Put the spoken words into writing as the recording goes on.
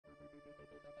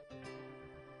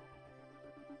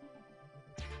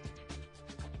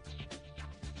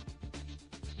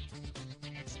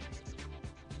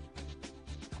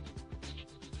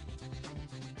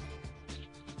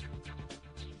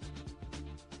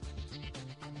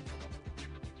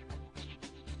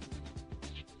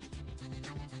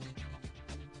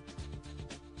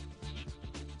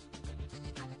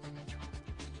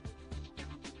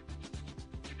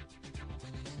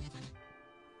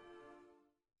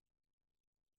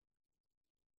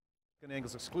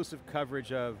SiliconANGLE's exclusive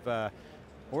coverage of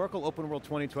Oracle Open World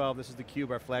 2012. This is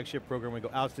theCUBE, our flagship program. We go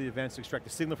out to the events to extract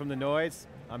the signal from the noise.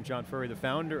 I'm John Furrier, the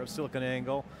founder of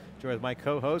SiliconANGLE, joined with my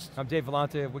co-host. I'm Dave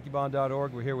Vellante of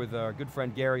wikibon.org. We're here with our good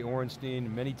friend Gary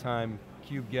Orenstein, many-time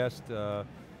CUBE guest.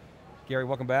 Gary,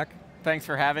 welcome back. Thanks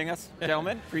for having us,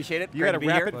 gentlemen. Appreciate it. You had a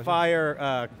rapid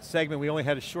fire segment. We only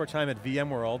had a short time at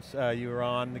VMworld. You were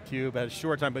on theCUBE, had a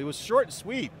short time, but it was short and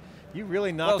sweet. You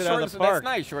really knocked it out of the park. That's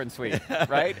nice, short and sweet,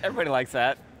 right? Everybody likes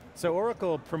that. So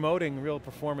Oracle promoting real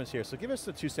performance here. So give us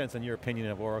the 2 cents on your opinion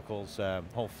of Oracle's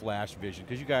whole flash vision,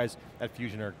 because you guys at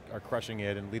Fusion are crushing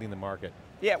it and leading the market.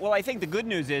 Yeah, well I think the good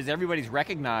news is everybody's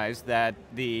recognized that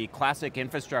the classic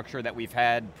infrastructure that we've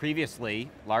had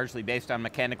previously, largely based on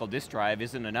mechanical disk drive,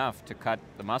 isn't enough to cut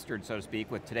the mustard, so to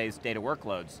speak, with today's data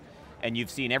workloads. And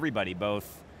you've seen everybody,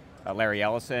 both Larry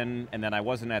Ellison, and then I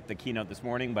wasn't at the keynote this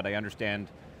morning, but I understand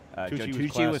Joe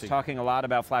Tucci was talking a lot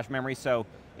about flash memory, so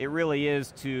it really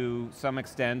is to some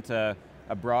extent a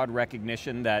broad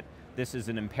recognition that this is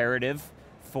an imperative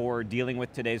for dealing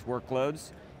with today's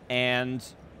workloads, and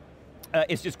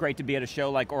it's just great to be at a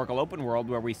show like Oracle Open World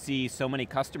where we see so many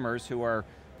customers who are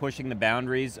pushing the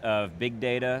boundaries of big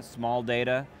data, small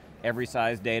data, every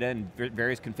size data in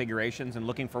various configurations and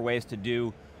looking for ways to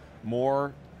do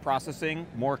more processing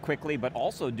more quickly, but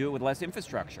also do it with less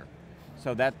infrastructure.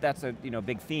 So that's a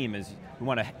big theme is we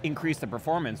want to increase the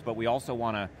performance, but we also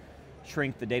want to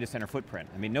shrink the data center footprint.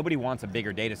 I mean, nobody wants a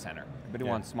bigger data center. Everybody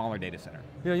wants a smaller data center.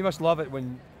 You must love it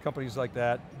when companies like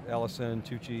that, Ellison,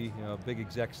 Tucci, big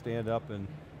execs stand up and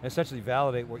essentially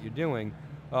validate what you're doing.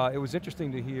 It was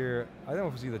interesting to hear, I don't know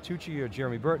if it was either Tucci or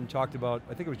Jeremy Burton talked about,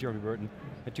 I think it was Jeremy Burton,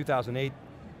 in 2008,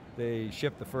 they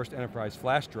shipped the first enterprise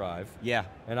flash drive. Yeah.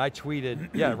 And I tweeted,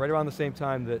 right around the same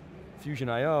time that Fusion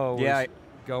IO was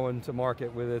going to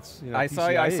market with its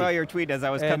PCIe. I saw your tweet as I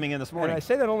was coming in this morning. And I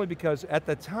say that only because at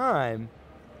the time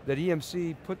that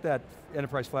EMC put that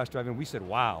enterprise flash drive in, we said,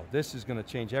 wow, this is going to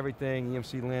change everything.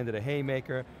 EMC landed a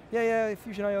haymaker. Yeah,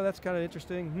 Fusion IO, that's kind of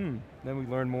interesting. Then we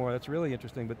learned more, that's really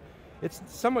interesting, but it's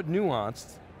somewhat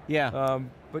nuanced. Yeah.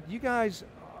 But you guys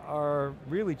are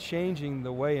really changing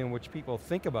the way in which people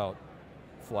think about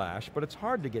flash, but it's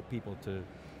hard to get people to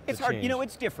It's hard,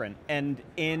 it's different, and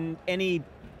in any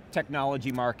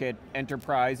technology market,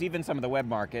 enterprise, even some of the web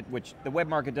market, which the web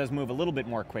market does move a little bit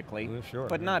more quickly,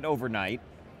 but not overnight.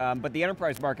 But the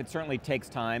enterprise market certainly takes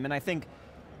time, and I think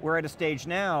we're at a stage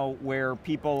now where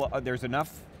people, there's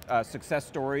enough success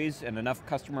stories and enough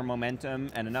customer momentum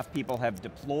and enough people have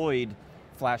deployed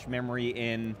flash memory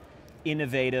in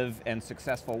innovative and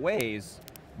successful ways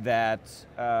that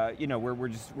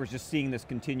we're just seeing this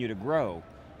continue to grow.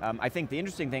 I think the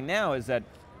interesting thing now is that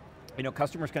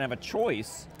customers can have a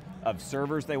choice of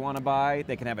servers they want to buy.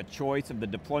 They can have a choice of the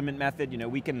deployment method.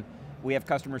 We have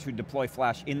customers who deploy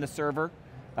flash in the server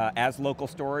as local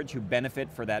storage who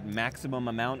benefit for that maximum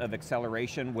amount of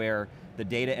acceleration where the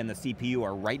data and the CPU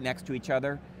are right next to each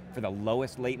other for the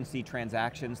lowest latency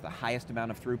transactions, the highest amount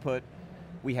of throughput.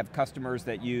 We have customers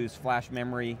that use flash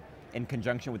memory in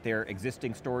conjunction with their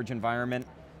existing storage environment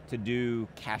to do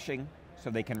caching so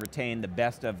they can retain the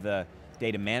best of the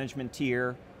data management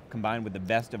tier combined with the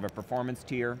best of a performance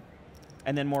tier.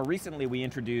 And then more recently we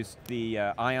introduced the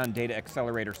Ion Data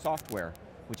Accelerator software,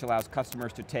 which allows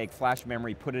customers to take flash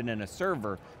memory, put it in a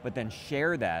server, but then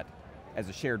share that as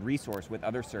a shared resource with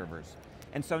other servers.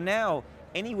 And so now,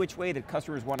 any which way that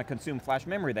customers want to consume flash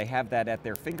memory, they have that at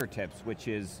their fingertips, which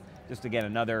is just again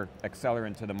another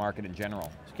accelerant to the market in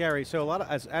general. Gary, so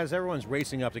as everyone's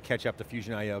racing up to catch up to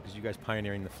Fusion IO, because you guys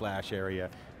pioneering the flash area,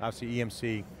 obviously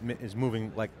EMC is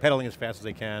moving, like pedaling as fast as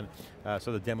they can.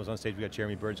 So the demos on stage, we got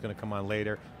Jeremy Bird's going to come on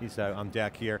later. He's on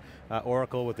deck here.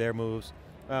 Oracle with their moves.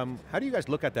 How do you guys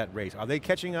look at that race? Are they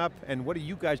catching up, and what are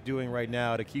you guys doing right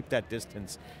now to keep that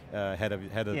distance ahead of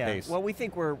the pace? Well, we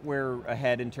think we're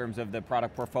ahead in terms of the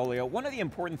product portfolio. One of the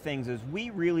important things is we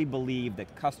really believe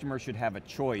that customers should have a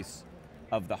choice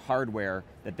of the hardware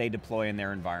that they deploy in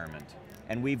their environment.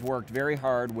 And we've worked very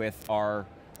hard with our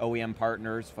OEM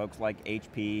partners, folks like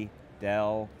HP,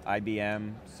 Dell,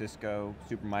 IBM, Cisco,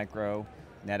 Supermicro,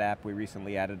 NetApp we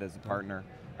recently added as a partner.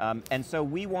 And so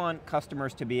we want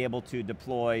customers to be able to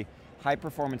deploy high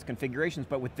performance configurations,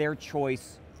 but with their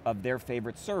choice of their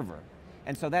favorite server.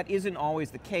 And so that isn't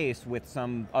always the case with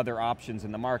some other options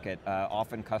in the market.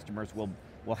 Often customers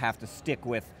will have to stick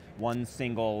with one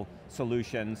single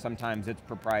solution. Sometimes it's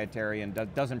proprietary and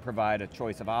doesn't provide a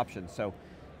choice of options. So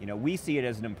we see it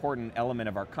as an important element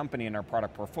of our company and our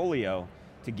product portfolio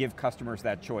to give customers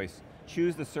that choice.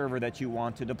 Choose the server that you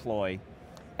want to deploy,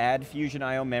 add Fusion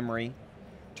IO memory,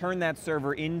 turn that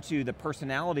server into the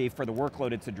personality for the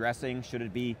workload it's addressing. Should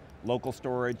it be local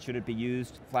storage? Should it be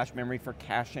used flash memory for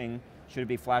caching? Should it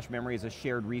be flash memory as a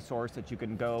shared resource that you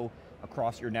can go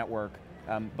across your network?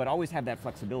 But always have that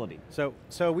flexibility. So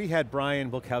we had Brian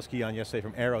Bulkowski on yesterday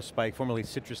from Aerospike, formerly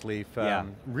Citrus Leaf. Yeah.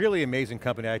 Really amazing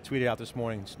company. I tweeted out this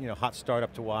morning, hot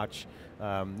startup to watch.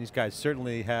 These guys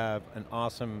certainly have an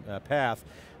awesome path.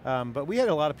 But we had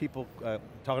a lot of people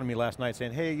talking to me last night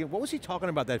saying, hey, what was he talking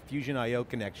about, that Fusion IO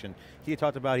connection? He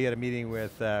talked about he had a meeting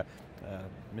with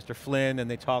Mr. Flynn,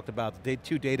 and they talked about the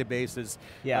two databases.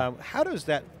 Yeah. How does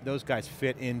those guys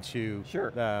fit into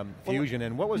Fusion,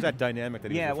 and what was that dynamic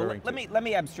that he was referring to? Let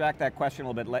me abstract that question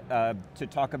a little bit to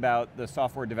talk about the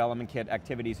software development kit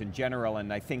activities in general,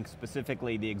 and I think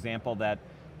specifically the example that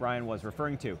Brian was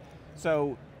referring to.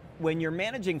 So when you're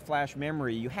managing flash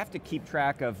memory, you have to keep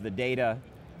track of the data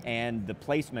and the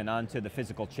placement onto the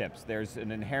physical chips. There's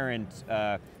an inherent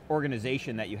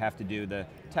organization that you have to do. The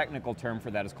technical term for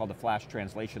that is called the flash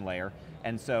translation layer.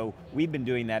 And so we've been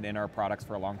doing that in our products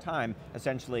for a long time.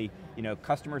 Essentially,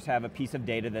 customers have a piece of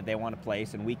data that they want to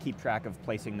place, and we keep track of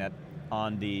placing that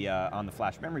on the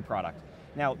flash memory product.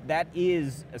 Now, that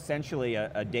is essentially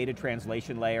a data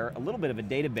translation layer, a little bit of a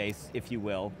database, if you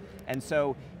will. And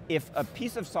so if a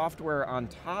piece of software on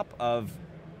top of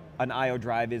an IO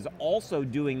drive is also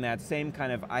doing that same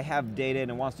kind of, I have data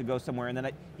and it wants to go somewhere, and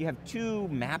then you have two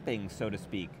mappings, so to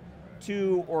speak,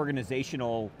 two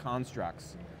organizational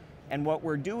constructs. And what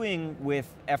we're doing with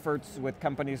efforts with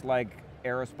companies like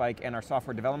Aerospike and our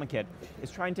software development kit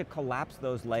is trying to collapse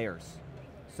those layers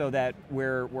so that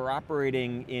we're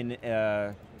operating in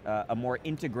a more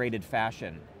integrated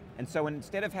fashion. And so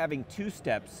instead of having two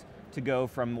steps to go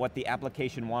from what the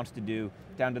application wants to do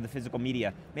down to the physical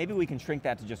media, maybe we can shrink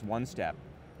that to just one step.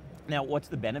 Now, what's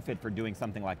the benefit for doing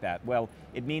something like that? Well,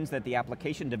 it means that the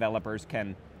application developers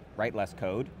can write less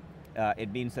code.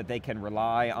 It means that they can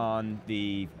rely on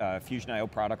the Fusion IO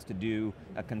products to do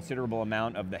a considerable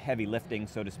amount of the heavy lifting,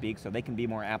 so to speak, so they can be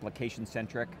more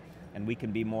application-centric, and we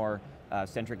can be more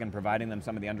centric in providing them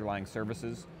some of the underlying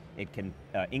services. It can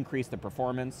increase the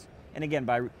performance, and again,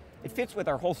 it fits with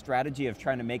our whole strategy of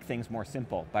trying to make things more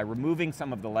simple. By removing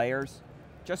some of the layers,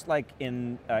 just like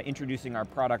in introducing our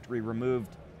product, we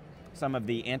removed some of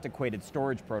the antiquated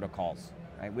storage protocols.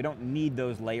 Right? We don't need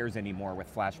those layers anymore with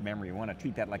flash memory. We want to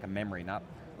treat that like a memory, not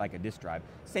like a disk drive.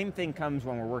 Same thing comes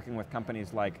when we're working with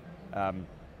companies like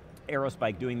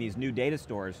Aerospike doing these new data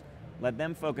stores. Let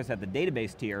them focus at the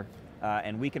database tier,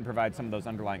 and we can provide some of those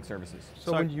underlying services.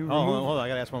 So when you hold on, I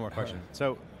got to ask one more question.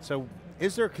 So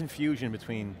is there confusion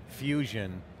between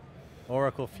Fusion,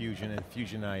 Oracle Fusion, and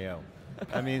Fusion IO?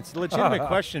 I mean, it's a legitimate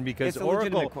question because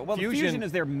Oracle Fusion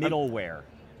is their middleware,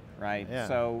 right? Yeah.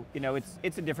 So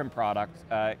it's a different product.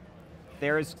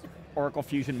 There is Oracle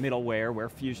Fusion middleware, where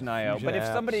Fusion IO. But if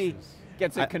somebody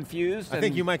gets it confused, I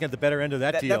think you might get the better end of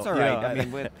that deal. That's all right. I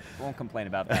mean, we won't complain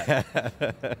about that.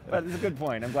 But it's a good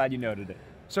point. I'm glad you noted it.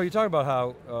 So you talk about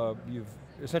how you've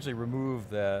essentially removed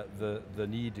the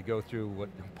need to go through what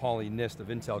Pauline Nist of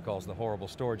Intel calls the horrible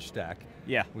storage stack.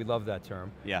 Yeah. We love that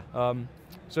term. Yeah.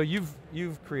 So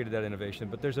you've created that innovation,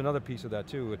 but there's another piece of that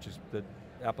too, which is that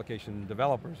application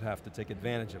developers have to take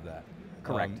advantage of that.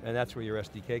 Correct. And that's where your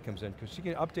SDK comes in, because you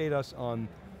can update us on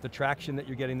the traction that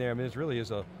you're getting there. I mean, it really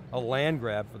is a land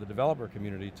grab for the developer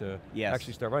community to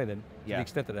actually start running. And to the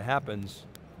extent that it happens,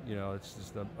 it's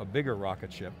just a bigger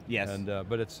rocket ship. Yes. And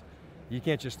but you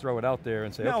can't just throw it out there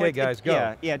and say, okay guys,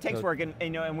 go. Yeah, it takes work,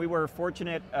 and we were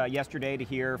fortunate yesterday to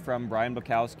hear from Brian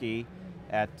Bulkowski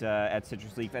at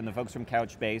Citrus Leaf and the folks from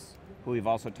Couchbase, who we've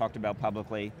also talked about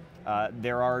publicly.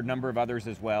 There are a number of others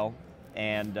as well,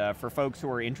 and for folks who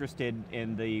are interested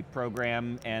in the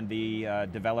program and the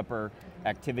developer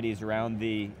activities around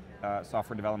the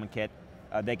software development kit,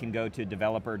 they can go to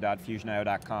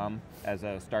developer.fusionio.com as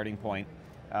a starting point.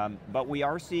 But we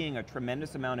are seeing a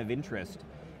tremendous amount of interest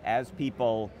as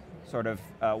people sort of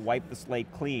wipe the slate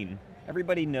clean.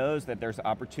 Everybody knows that there's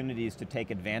opportunities to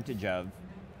take advantage of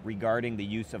regarding the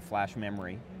use of flash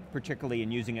memory, particularly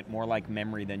in using it more like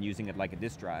memory than using it like a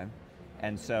disk drive.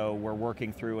 And so we're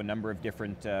working through a number of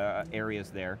different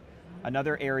areas there.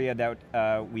 Another area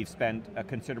that we've spent a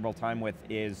considerable time with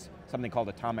is something called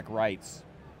atomic writes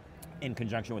in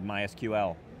conjunction with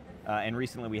MySQL. And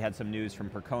recently we had some news from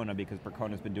Percona, because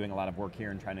Percona's been doing a lot of work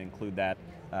here and trying to include that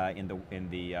in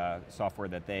the software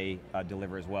that they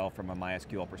deliver as well from a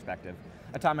MySQL perspective.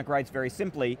 Atomic writes, very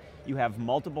simply, you have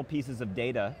multiple pieces of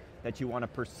data that you want to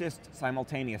persist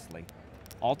simultaneously,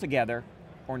 all together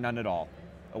or none at all.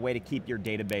 A way to keep your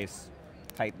database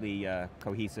tightly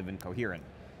cohesive and coherent.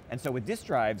 And so with disk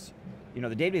drives,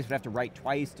 the database would have to write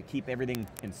twice to keep everything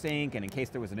in sync and in case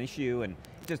there was an issue, and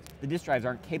just the disk drives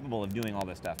aren't capable of doing all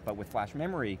this stuff. But with flash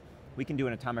memory, we can do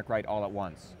an atomic write all at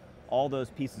once. All those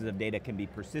pieces of data can be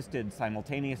persisted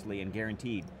simultaneously and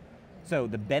guaranteed. So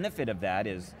the benefit of that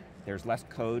is there's less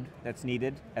code that's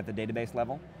needed at the database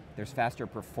level, there's faster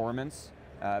performance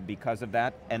because of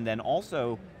that, and then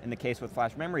also, in the case with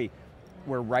flash memory,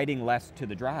 we're writing less to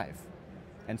the drive.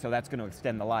 And so that's going to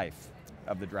extend the life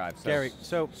of the drive. So, Gary,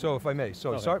 so if I may,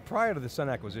 prior to the Sun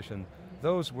acquisition,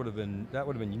 that would have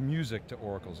been music to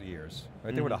Oracle's ears,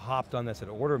 right? They would have hopped on that, said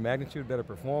order of magnitude, better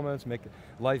performance, make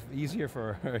life easier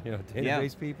for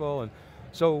database people, and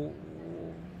so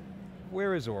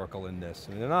where is Oracle in this?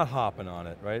 I mean, they're not hopping on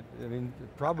it, right? I mean,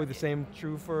 probably the same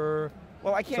true for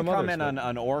well, I can't comment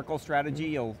on Oracle strategy.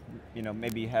 You'll,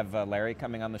 maybe have Larry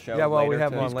coming on the show. Yeah, well, later we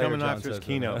have him on he's later. coming after his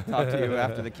keynote. Talk to you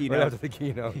after the keynote. Right after the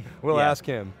keynote, we'll ask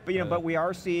him. But but we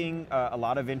are seeing a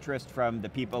lot of interest from the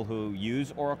people who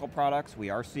use Oracle products. We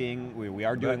are seeing, we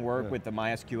are doing work with the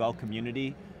MySQL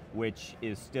community, which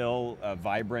is still a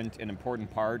vibrant and important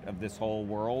part of this whole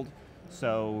world.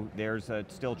 So there's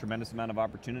still a tremendous amount of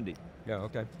opportunity. Yeah,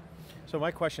 okay. So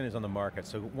my question is on the market.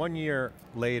 So 1 year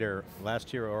later,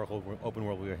 last year Oracle Open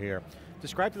World we were here.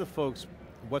 Describe to the folks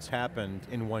what's happened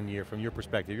in 1 year from your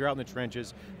perspective. You're out in the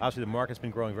trenches, obviously the market's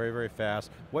been growing very, very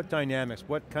fast. What dynamics,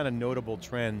 what kind of notable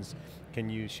trends can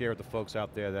you share with the folks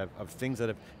out there of things that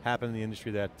have happened in the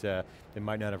industry that they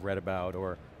might not have read about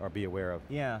or be aware of?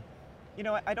 Yeah.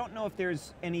 I don't know if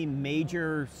there's any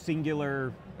major,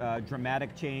 singular,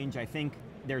 dramatic change. I think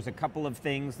there's a couple of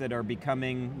things that are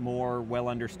becoming more well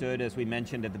understood, as we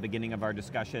mentioned at the beginning of our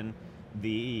discussion,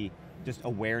 the just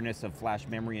awareness of flash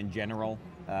memory in general.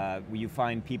 You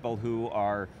find people who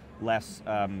are less,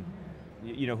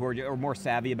 who are more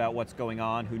savvy about what's going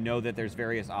on, who know that there's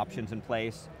various options in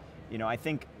place. I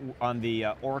think on the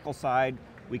Oracle side,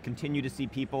 we continue to see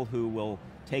people who will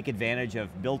take advantage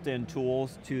of built-in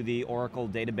tools to the Oracle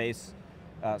database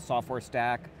software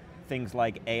stack, things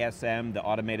like ASM, the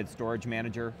Automated Storage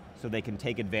Manager, so they can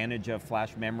take advantage of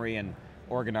flash memory and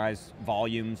organize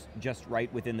volumes just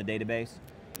right within the database,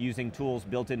 using tools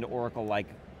built into Oracle like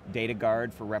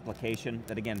DataGuard for replication,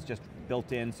 that again is just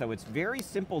built in, so it's very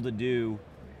simple to do,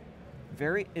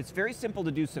 it's very simple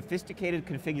to do sophisticated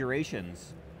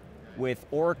configurations with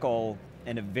Oracle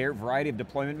and a variety of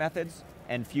deployment methods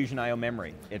and Fusion IO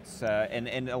memory. It's,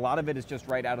 and a lot of it is just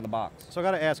right out of the box. So I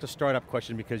got to ask a startup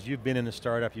question because you've been in the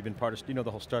startup, you've been part of,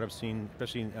 the whole startup scene,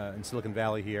 especially in Silicon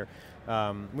Valley here. We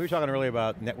were talking earlier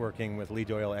about networking with Lee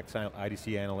Doyle,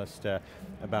 ex-IDC analyst,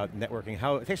 about networking,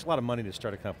 how it takes a lot of money to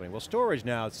start a company. Well, storage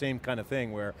now, the same kind of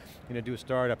thing where, do a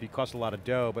startup, you cost a lot of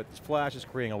dough, but flash is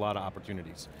creating a lot of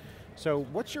opportunities. So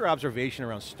what's your observation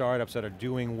around startups that are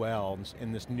doing well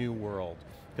in this new world?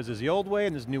 Because there's the old way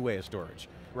and there's new way of storage.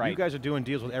 Right. You guys are doing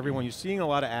deals with everyone, you're seeing a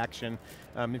lot of action.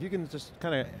 If you can just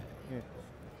kind of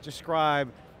describe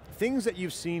things that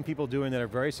you've seen people doing that are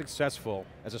very successful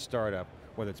as a startup,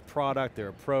 whether it's product, their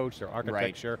approach, their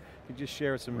architecture. Could you just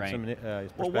share some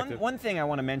perspective? Well, one thing I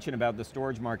want to mention about the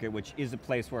storage market, which is a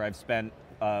place where I've spent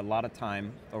a lot of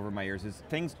time over my years, is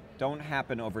things don't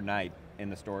happen overnight in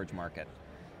the storage market.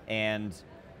 And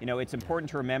it's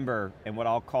important to remember, and what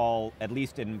I'll call, at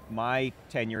least in my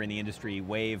tenure in the industry,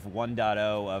 wave 1.0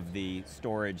 of the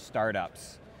storage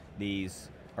startups, these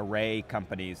array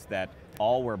companies that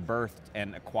all were birthed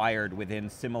and acquired within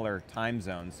similar time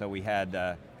zones. So we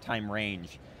had time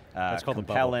range. That's called the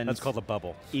bubble. That's called the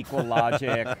bubble.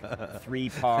 EqualLogic,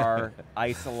 3PAR,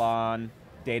 Isilon,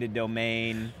 Data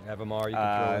Domain. Avamar, you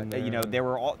can throw in there. They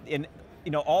were all in.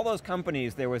 All those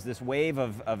companies, there was this wave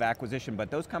of acquisition,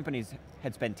 but those companies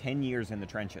had spent 10 years in the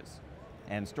trenches.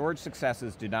 And storage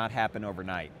successes do not happen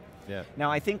overnight. Yeah.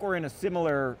 Now I think we're in a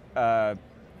similar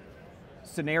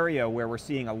scenario where we're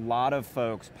seeing a lot of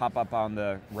folks pop up on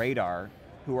the radar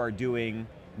who are doing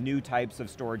new types of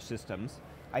storage systems.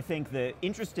 I think the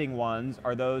interesting ones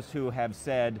are those who have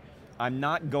said, I'm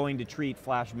not going to treat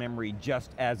flash memory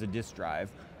just as a disk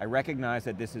drive. I recognize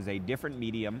that this is a different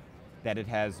medium, that it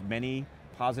has many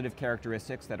positive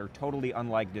characteristics that are totally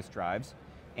unlike disk drives,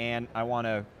 and I want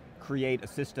to create a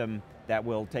system that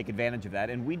will take advantage of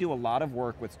that. And we do a lot of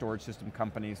work with storage system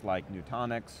companies like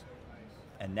Nutanix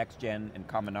and NextGen and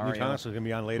Combinario. Nutanix is going to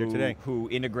be on later today. Who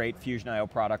integrate Fusion IO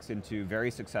products into very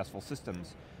successful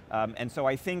systems. And so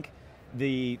I think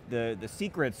the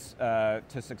secrets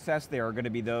to success there are going to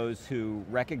be those who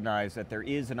recognize that there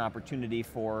is an opportunity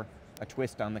for a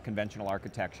twist on the conventional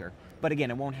architecture. But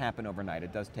again, it won't happen overnight.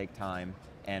 It does take time,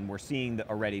 and we're seeing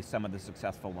already some of the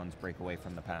successful ones break away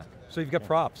from the pack. So you've got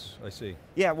props, I see.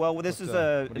 Yeah, well, this is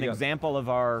an example of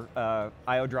our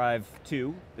IO Drive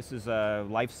 2. This is a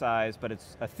life size, but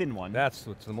it's a thin one. That's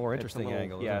what's the more interesting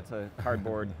angle. Yeah, it's a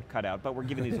cardboard cutout, but we're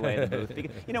giving these away at the booth.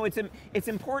 Because, you know, it's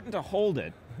important to hold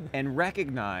it and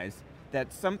recognize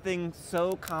that something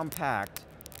so compact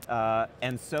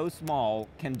and so small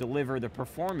can deliver the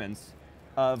performance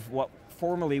of what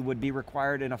formerly would be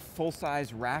required in a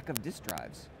full-size rack of disk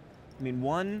drives. I mean,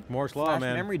 one flash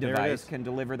memory device can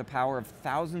deliver the power of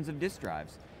thousands of disk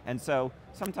drives. And so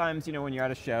sometimes, you know, when you're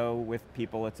at a show with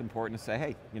people, it's important to say,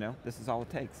 hey, you know, this is all it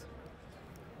takes.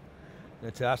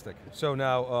 Fantastic. So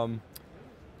now,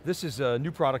 this is a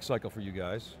new product cycle for you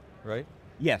guys, right?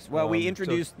 Yes, well, we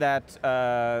introduced that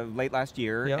late last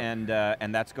year,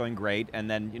 and that's going great.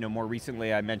 And then, you know, more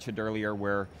recently, I mentioned earlier,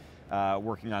 we're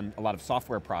working on a lot of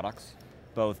software products,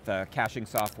 both caching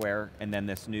software and then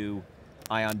this new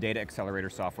Ion Data Accelerator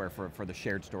software for the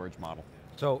shared storage model.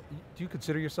 So, do you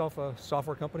consider yourself a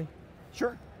software company?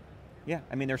 Sure, yeah.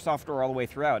 I mean, there's software all the way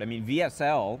throughout. I mean,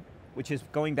 VSL, which is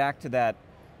going back to that,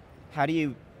 how do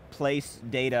you place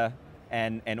data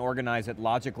and organize it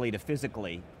logically to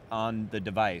physically on the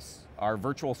device? Our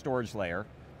virtual storage layer,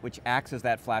 which acts as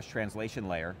that flash translation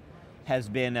layer, has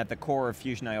been at the core of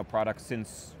Fusion IO products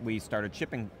since we started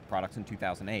shipping products in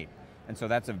 2008. And so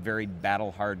that's a very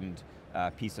battle-hardened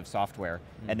piece of software.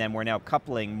 And then we're now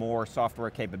coupling more software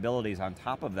capabilities on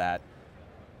top of that,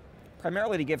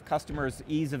 primarily to give customers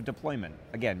ease of deployment.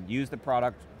 Again, use the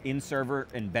product in server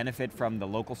and benefit from the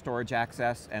local storage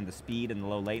access and the speed and the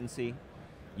low latency.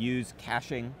 Use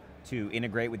caching to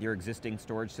integrate with your existing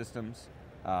storage systems.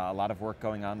 A lot of work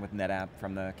going on with NetApp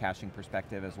from the caching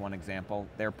perspective as one example.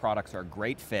 Their products are a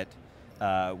great fit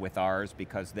with ours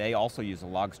because they also use a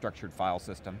log structured file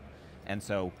system. And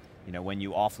so, you know, when you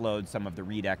offload some of the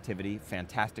read activity,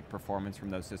 fantastic performance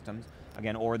from those systems.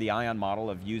 Again, or the Ion model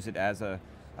of use it as a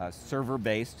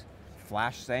server-based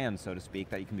flash SAN, so to speak,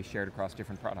 that you can be shared across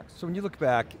different products. So when you look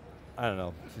back, I don't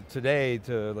know, today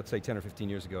to let's say 10 or 15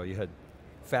 years ago, you had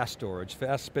fast storage,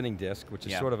 fast spinning disk, which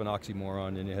is sort of an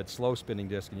oxymoron, and you had slow spinning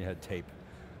disk and you had tape.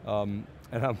 And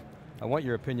I want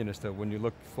your opinion as to when you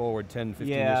look forward 10, 15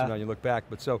 years from now, you look back,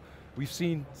 but so we've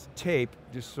seen tape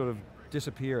just sort of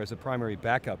disappear as a primary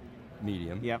backup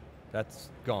medium. Yep. That's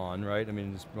gone, right? I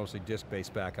mean, it's mostly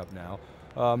disk-based backup now.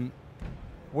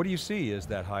 What do you see as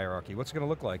that hierarchy? What's it going to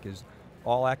look like? Is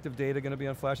all active data going to be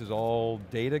on flash? Is all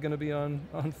data going to be on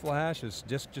flash? Is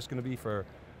disk just going to be for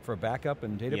backup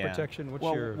and data protection? What's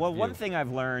your view? One thing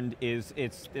I've learned is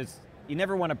you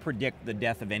never want to predict the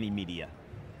death of any media.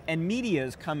 And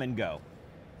medias come and go.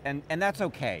 And that's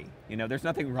okay. You know, there's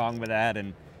nothing wrong with that,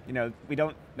 and you know, we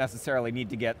don't necessarily need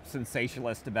to get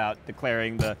sensationalist about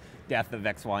declaring the death of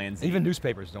X, Y, and Z. Even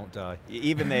newspapers don't die.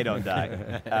 Even they don't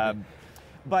die.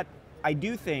 But I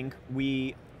do think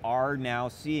we are now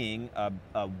seeing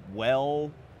a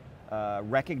well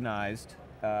recognized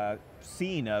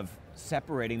scene of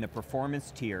separating the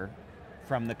performance tier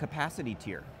from the capacity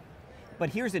tier. But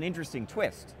here's an interesting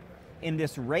twist. In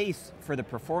this race for the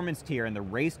performance tier and the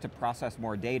race to process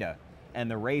more data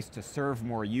and the race to serve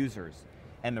more users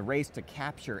and the race to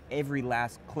capture every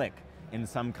last click in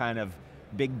some kind of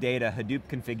big data Hadoop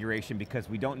configuration because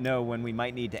we don't know when we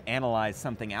might need to analyze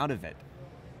something out of it.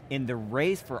 In the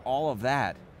race for all of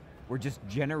that, we're just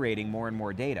generating more and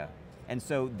more data. And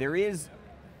so there is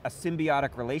a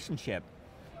symbiotic relationship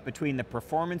between the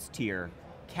performance tier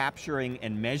capturing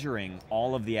and measuring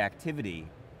all of the activity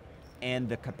and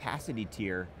the capacity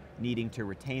tier needing to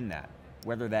retain that,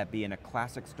 whether that be in a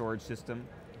classic storage system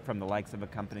from the likes of a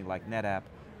company like NetApp,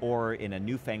 or in a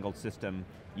newfangled system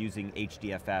using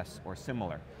HDFS or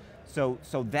similar. So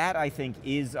that, I think,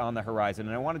 is on the horizon,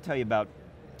 and I want to tell you about,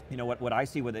 you know, what I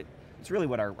see with it. It's really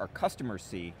what our customers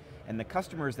see, and the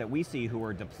customers that we see who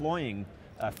are deploying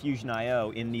Fusion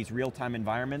IO in these real-time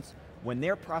environments, when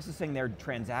they're processing their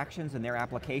transactions and their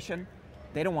application,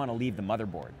 they don't want to leave the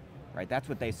motherboard, right? That's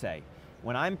what they say.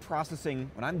 When I'm processing,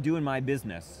 when I'm doing my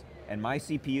business, and my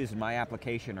CPUs and my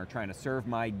application are trying to serve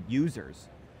my users,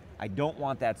 I don't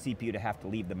want that CPU to have to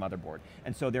leave the motherboard.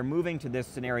 And so they're moving to this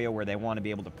scenario where they want to be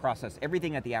able to process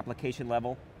everything at the application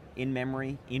level, in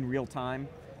memory, in real time,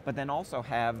 but then also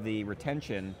have the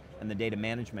retention and the data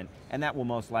management, and that will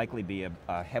most likely be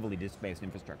a heavily disk-based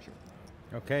infrastructure.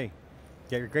 Okay,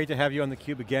 yeah, great to have you on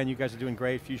theCUBE again. You guys are doing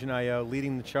great, Fusion IO,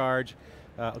 leading the charge.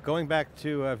 Going back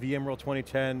to VMworld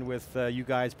 2010 with you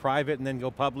guys private and then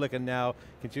go public, and now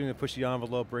continuing to push the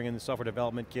envelope, bringing the software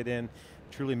development kit in,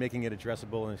 truly making it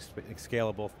addressable and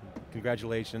scalable.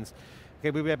 Congratulations. Okay,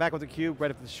 we'll be back with theCUBE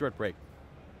right after this short break.